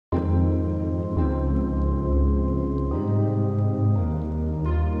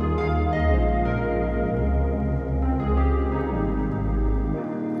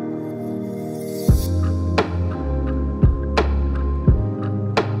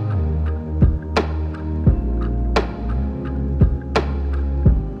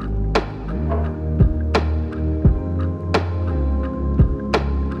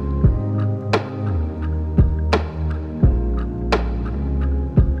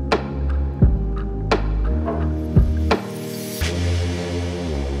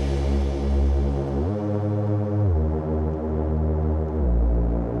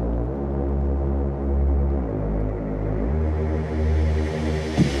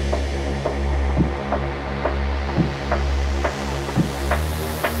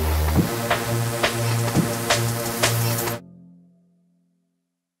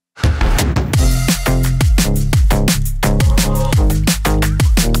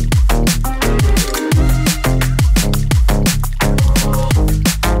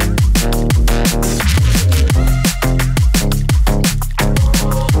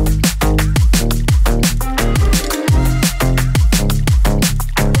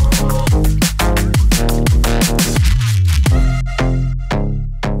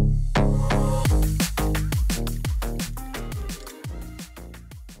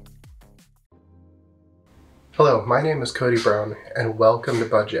My name is Cody Brown, and welcome to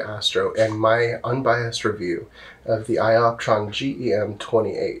Budget Astro and my unbiased review of the iOptron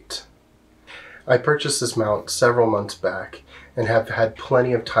GEM28. I purchased this mount several months back and have had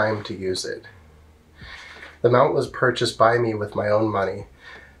plenty of time to use it. The mount was purchased by me with my own money,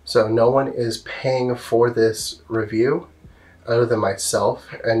 so no one is paying for this review other than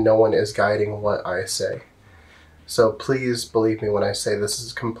myself, and no one is guiding what I say. So please believe me when I say this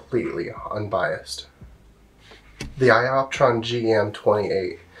is completely unbiased. The iOptron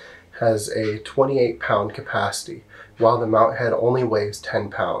GEM28 has a 28-pound capacity, while the mount head only weighs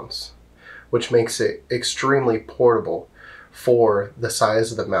 10 pounds, which makes it extremely portable for the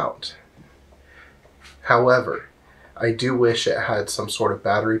size of the mount. However, I do wish it had some sort of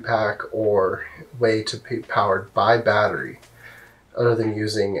battery pack or way to be powered by battery other than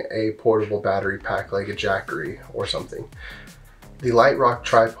using a portable battery pack like a Jackery or something. The light rock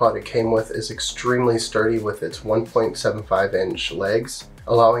tripod it came with is extremely sturdy with its 1.75-inch legs,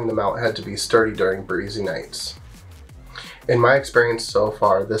 allowing the mount head to be sturdy during breezy nights. In my experience so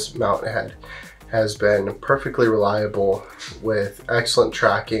far, this mount head has been perfectly reliable with excellent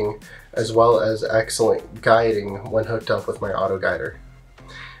tracking as well as excellent guiding when hooked up with my auto guider.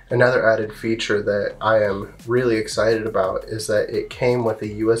 Another added feature that I am really excited about is that it came with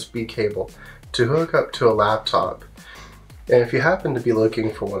a USB cable to hook up to a laptop. And if you happen to be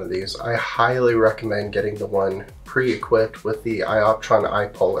looking for one of these, I highly recommend getting the one pre-equipped with the iOptron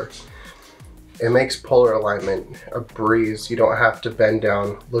iPolar. It makes polar alignment a breeze. You don't have to bend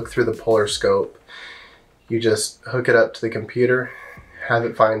down, look through the polar scope. You just hook it up to the computer, have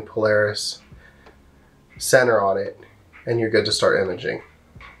it find Polaris, center on it, and you're good to start imaging.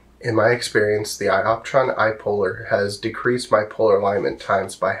 In my experience, the iOptron iPolar has decreased my polar alignment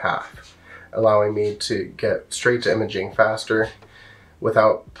times by half, allowing me to get straight to imaging faster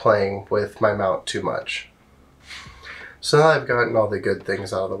without playing with my mount too much. So now I've gotten all the good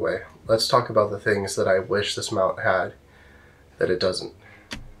things out of the way, let's talk about the things that I wish this mount had that it doesn't.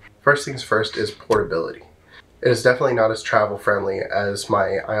 First things first is portability. It is definitely not as travel friendly as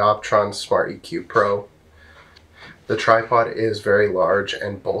my iOptron Smart EQ Pro. The tripod is very large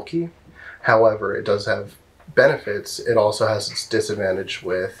and bulky. However, it does have benefits. It also has its disadvantage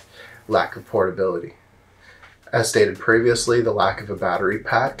with lack of portability. As stated previously, the lack of a battery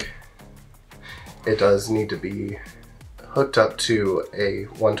pack. It does need to be hooked up to a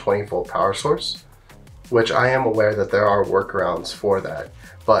 120 volt power source, which I am aware that there are workarounds for that,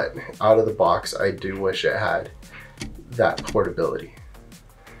 but out of the box I do wish it had that portability.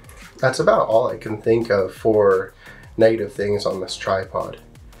 That's about all I can think of for negative things on this tripod.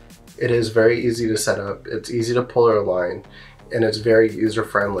 It is very easy to set up, it's easy to polar align, and it's very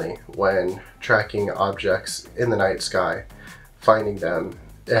user-friendly when tracking objects in the night sky, finding them.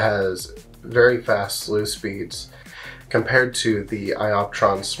 It has very fast slew speeds compared to the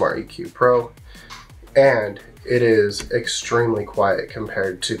iOptron Smart EQ Pro, and it is extremely quiet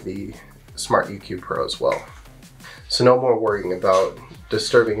compared to the Smart EQ Pro as well. So no more worrying about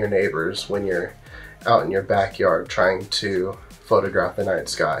disturbing your neighbors when you're out in your backyard trying to photograph the night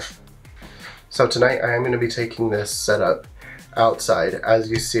sky. So tonight I am going to be taking this setup outside as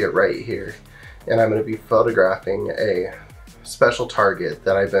you see it right here, and I'm going to be photographing a special target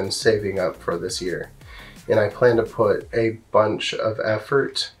that I've been saving up for this year, and I plan to put a bunch of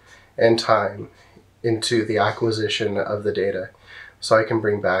effort and time into the acquisition of the data so I can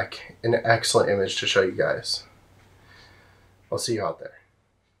bring back an excellent image to show you guys. I'll see you out there.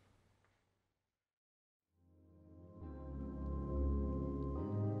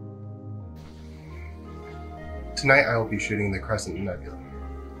 Tonight I will be shooting the Crescent Nebula.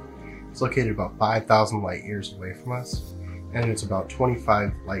 It's located about 5,000 light years away from us, and it's about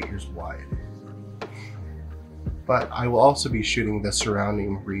 25 light years wide. But I will also be shooting the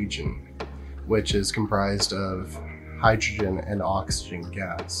surrounding region, which is comprised of hydrogen and oxygen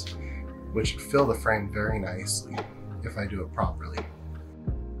gas, which fill the frame very nicely if I do it properly.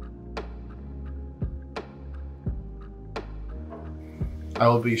 I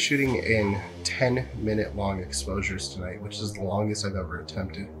will be shooting in 10-minute long exposures tonight, which is the longest I've ever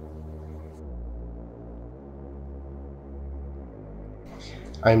attempted.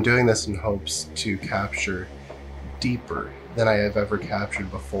 I am doing this in hopes to capture deeper than I have ever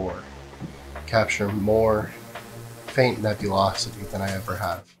captured before, capture more faint nebulosity than I ever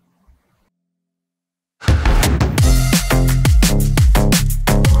have.